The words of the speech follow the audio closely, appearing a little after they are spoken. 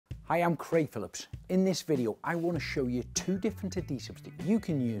Hi, I'm Craig Phillips. In this video, I want to show you two different adhesives that you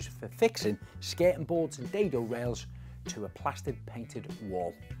can use for fixing skating boards and dado rails to a plastered painted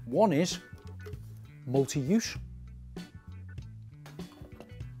wall. One is multi-use.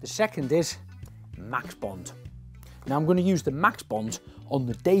 The second is Max Bond. Now I'm going to use the Max Bond on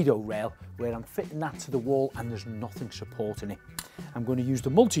the dado rail where I'm fitting that to the wall and there's nothing supporting it. I'm going to use the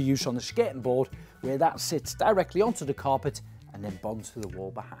multi-use on the skating board where that sits directly onto the carpet and then bonds to the wall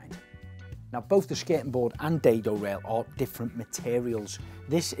behind. Now both the skating board and dado rail are different materials.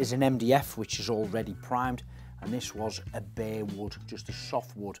 This is an MDF which is already primed and this was a bare wood, just a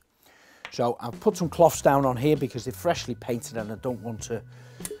soft wood. So I've put some cloths down on here because they're freshly painted and I don't want to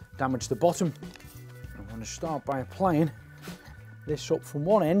damage the bottom. I'm going to start by applying this up from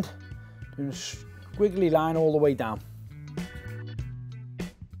one end, doing a squiggly line all the way down.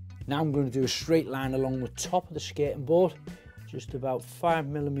 Now I'm going to do a straight line along the top of the skating board, just about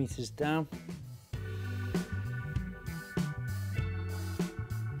 5mm down.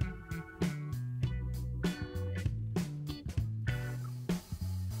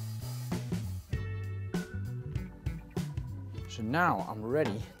 So now I'm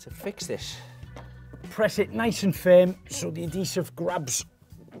ready to fix this. Press it nice and firm so the adhesive grabs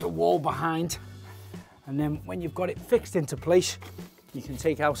the wall behind, and then when you've got it fixed into place, you can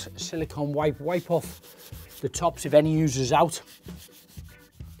take out a silicone wipe off the tops if any oozes out.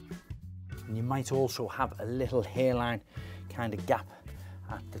 And you might also have a little hairline kind of gap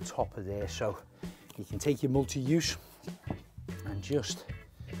at the top of there, so you can take your multi-use and just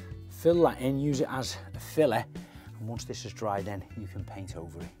fill that in, use it as a filler, and once this is dry then you can paint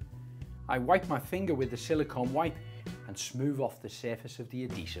over it. I wipe my finger with the silicone wipe and smooth off the surface of the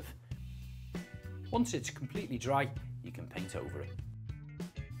adhesive. Once it's completely dry, you can paint over it.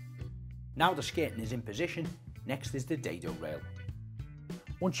 Now the skating is in position, next is the dado rail.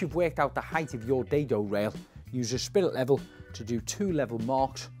 Once you've worked out the height of your dado rail, use a spirit level to do 2 level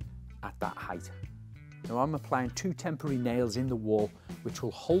marks at that height. Now I'm applying 2 temporary nails in the wall which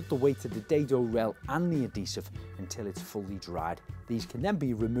will hold the weight of the dado rail and the adhesive until it's fully dried. These can then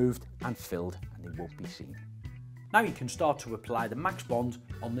be removed and filled and they won't be seen. Now you can start to apply the Max Bond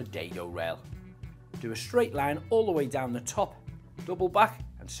on the dado rail. Do a straight line all the way down the top, double back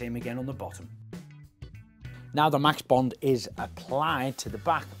and same again on the bottom. Now the Max Bond is applied to the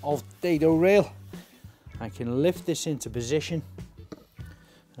back of the dado rail. I can lift this into position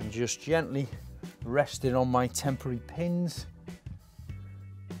and just gently rest it on my temporary pins.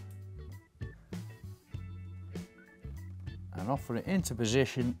 And offer it into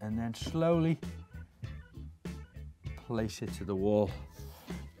position and then slowly place it to the wall,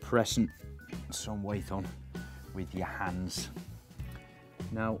 pressing some weight on with your hands.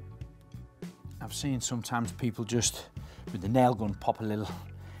 Now, I've seen sometimes people just with the nail gun pop a little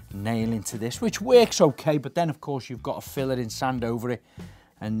nail into this, which works okay, but then of course you've got to fill it in sand over it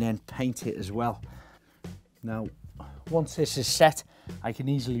and then paint it as well. Now, once this is set, I can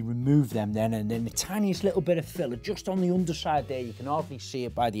easily remove them then, and then the tiniest little bit of filler just on the underside there, you can hardly see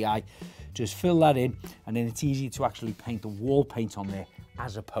it by the eye, just fill that in and then it's easy to actually paint the wall paint on there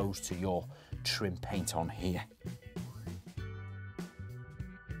as opposed to your trim paint on here.